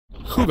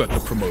Who got the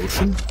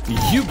promotion?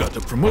 You got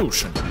the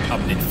promotion.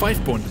 Update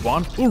 5.1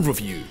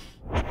 overview.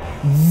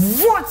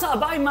 What's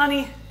up? I'm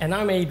Manny. And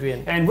I'm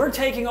Adrian. And we're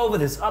taking over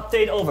this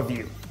update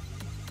overview.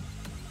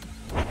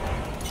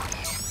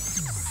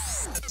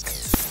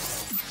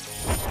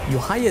 You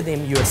hire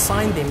them, you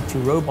assign them to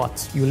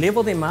robots. You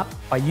level them up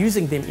by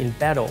using them in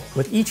battle.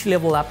 With each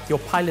level up, your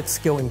pilot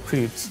skill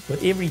improves.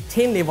 With every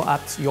 10 level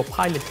ups, your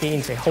pilot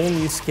gains a whole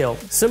new skill.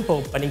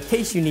 Simple, but in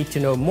case you need to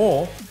know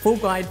more, full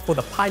guide for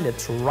the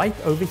pilots right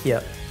over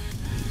here.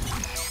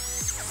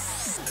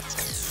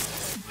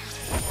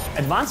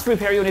 Advanced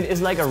Repair Unit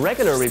is like a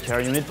regular repair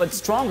unit, but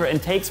stronger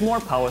and takes more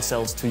power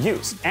cells to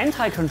use.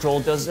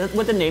 Anti-Control does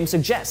what the name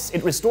suggests.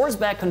 It restores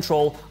back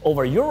control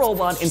over your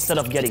robot. Instead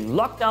of getting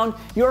locked down,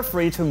 you're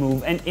free to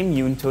move and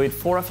immune to it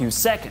for a few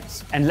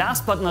seconds. And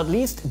last but not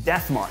least,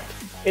 Death Mark.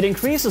 It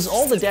increases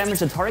all the damage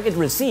the target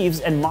receives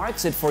and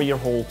marks it for your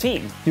whole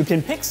team. You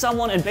can pick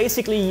someone and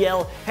basically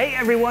yell, "Hey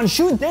everyone,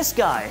 shoot this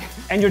guy!"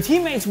 And your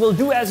teammates will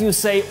do as you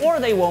say, or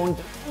they won't.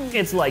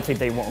 It's likely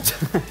they won't.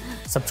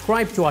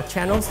 Subscribe to our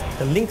channels,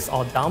 the links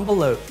are down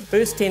below.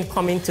 First 10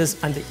 commenters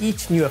under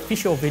each new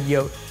official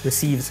video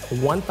receives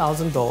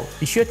 $1,000.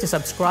 Be sure to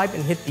subscribe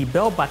and hit the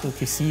bell button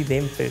to see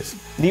them first.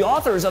 The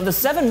authors of the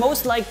 7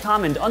 most liked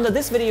comment under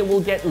this video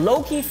will get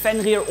Loki,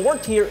 Fenrir or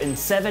Tyr in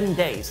 7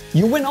 days.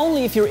 You win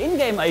only if your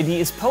in-game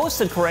ID is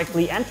posted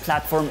correctly and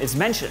platform is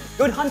mentioned.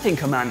 Good hunting,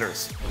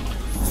 commanders!